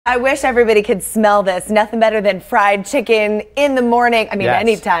I wish everybody could smell this. Nothing better than fried chicken in the morning. I mean, Yes.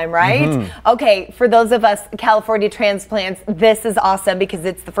 anytime, right? Okay, for those of us California transplants, this is awesome because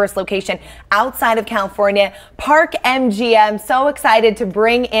it's the first location outside of California. Park MGM. So excited to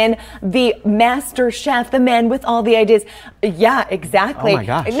bring in the master chef, the man with all the ideas. Yeah, exactly. Oh my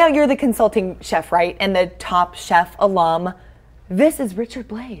gosh. Now you're the consulting chef, right? And the Top Chef alum. This is Richard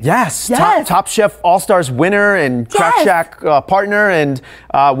Blais. Yes, Yes. Top Chef All-Stars winner and Crack Yes. Shack partner, and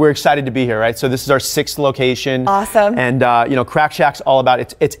we're excited to be here, right? So this is our 6th location. Awesome. And you know, Crack Shack's all about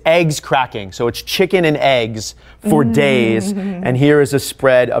it's eggs cracking, so it's chicken and eggs for days. And here is a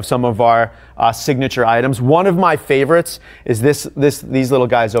spread of some of our signature items. One of my favorites is these little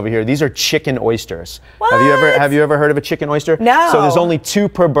guys over here. These are chicken oysters. What? Have you ever heard of a chicken oyster? No. So there's only 2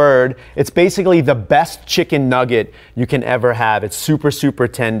 per bird. It's basically the best chicken nugget you can ever have. It's super, super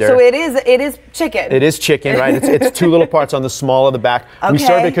tender. So it is chicken. It is chicken, right? It's 2 little parts on the small of the back. We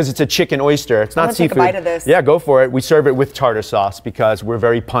serve Okay. it because it's a chicken oyster. It's not gonna take seafood. a bite of this. Yeah, go for it. We serve it with tartar sauce because we're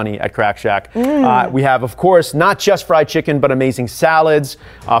very punny at Crack Shack. We have, of course, not just fried chicken, but amazing salads,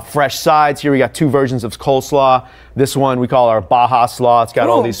 fresh sides. Here we got 2 versions of coleslaw. This one we call our Baja Slaw. It's got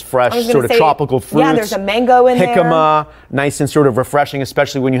all Ooh, these I fresh was gonna sort of say, tropical fruits. yeah, there's a mango in there. Jicama, nice and sort of refreshing,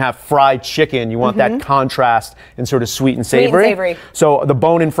 especially when you have fried chicken. You want that contrast and sort of sweet and Sweet and savory. savory. So the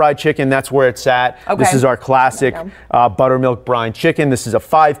bone and fried chicken, that's where it's at. This Okay. is our classic buttermilk brine chicken. This is a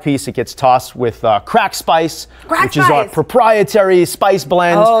 5-piece. It gets tossed with crack spice, Crack which is our spice. proprietary spice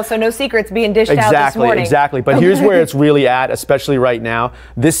blend. Oh, so no secrets being dished out this morning. Exactly. But here's where it's really at, especially right now.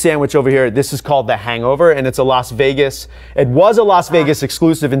 This sandwich over here, this is called the Hangover, and it's a Las Vegas. It was a Las Vegas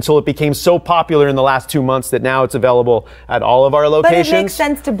exclusive until it became so popular in the last 2 months that now it's available at all of our But locations. it makes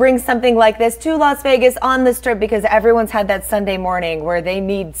sense to bring something like this to Las Vegas on the Strip because everyone's had that Sunday morning where they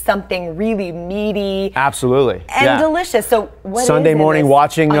need something really meaty Absolutely. and Yeah. delicious. So what Sunday is in morning this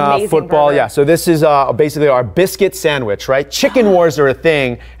watching amazing football. burger? Yeah, so this is basically our biscuit sandwich, right? Chicken wars are a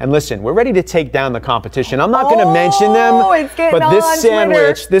thing. And listen, we're ready to take down the competition. I'm not going to mention them, it's getting but all this on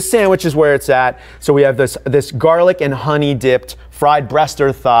this sandwich is where it's at. So we have this garlic and honey dipped fried breast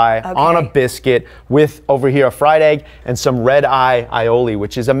or thigh on a Okay. biscuit with over here a fried egg and some red eye aioli,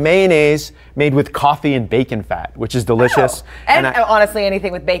 which is a mayonnaise made with coffee and bacon fat, which is delicious. And honestly,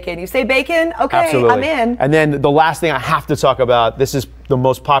 anything with bacon. You say bacon? Okay, Absolutely. I'm in. And then the last thing I have to talk about, this is the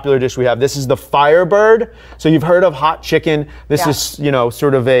most popular dish we have. This is the Firebird. So you've heard of hot chicken. This Yeah. is, you know,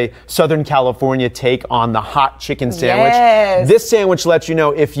 sort of a Southern California take on the hot chicken sandwich. Yes. This sandwich lets you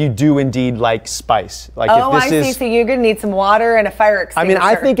know if you do indeed like spice. Like Oh, if I this see. is So you're going to need some water and a fire I extinguisher. mean,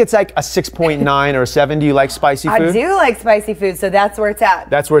 I think it's like a 6.9 or a 7. Do you like spicy food? I do like spicy food, so that's where it's at.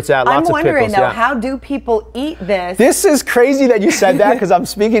 That's where it's at. Lots I'm of wondering, pickles, though, yeah. how do people eat this? This is crazy that you said that because I'm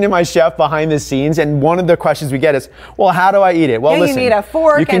speaking to my chef behind the scenes, and one of the questions we get is, well, how do I eat it? Well, Yeah, you listen, need a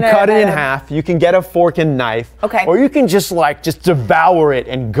fork you can and cut it in a- half. You can get a fork and knife. Okay. Or you can just devour it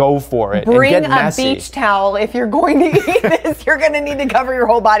and go for it. Bring and get a messy. beach towel if you're going to eat this. You're going to need to cover your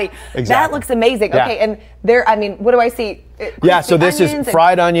whole body. That Exactly. looks amazing. Yeah. Okay, and there, I mean, what do I see? Yeah, so this is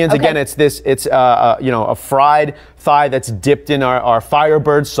fried onions. Okay. Again, it's a fried thigh that's dipped in our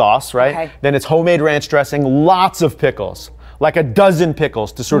Firebird sauce, right? Okay. Then it's homemade ranch dressing, lots of pickles. Like a dozen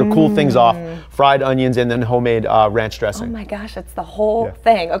pickles to sort of cool things off, fried onions, and then homemade ranch dressing. Oh my gosh, it's the whole Yeah.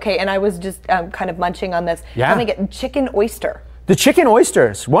 thing. Okay, and I was just kind of munching on this. Yeah. Let me get chicken oyster. The chicken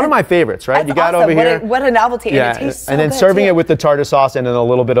oysters, one of my favorites, right? That's You got awesome. over here. What a novelty. Yeah, And it tastes so and then good, serving too. it with the tartar sauce and then a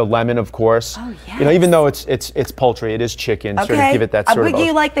little bit of lemon, of course. Oh, You know, even yes. though it's poultry, it is chicken. Okay. Sort of give it that sort of.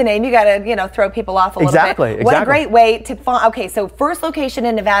 You like the name. You got to, throw people off a little Exactly, bit. What a exactly. great way to find. Okay, so first location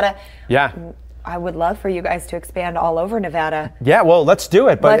in Nevada. Yeah. I would love for you guys to expand all over Nevada. Yeah, well, let's do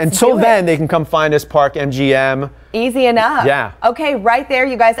it. But Let's until do it. then, they can come find us, Park MGM. Easy enough. Yeah. Okay, right there,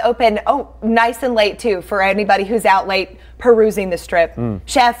 you guys open. Oh, nice and late too for anybody who's out late perusing the Strip.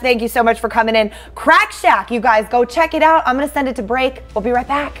 Chef, thank you so much for coming in. Crack Shack, you guys go check it out. I'm going to send it to break. We'll be right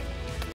back.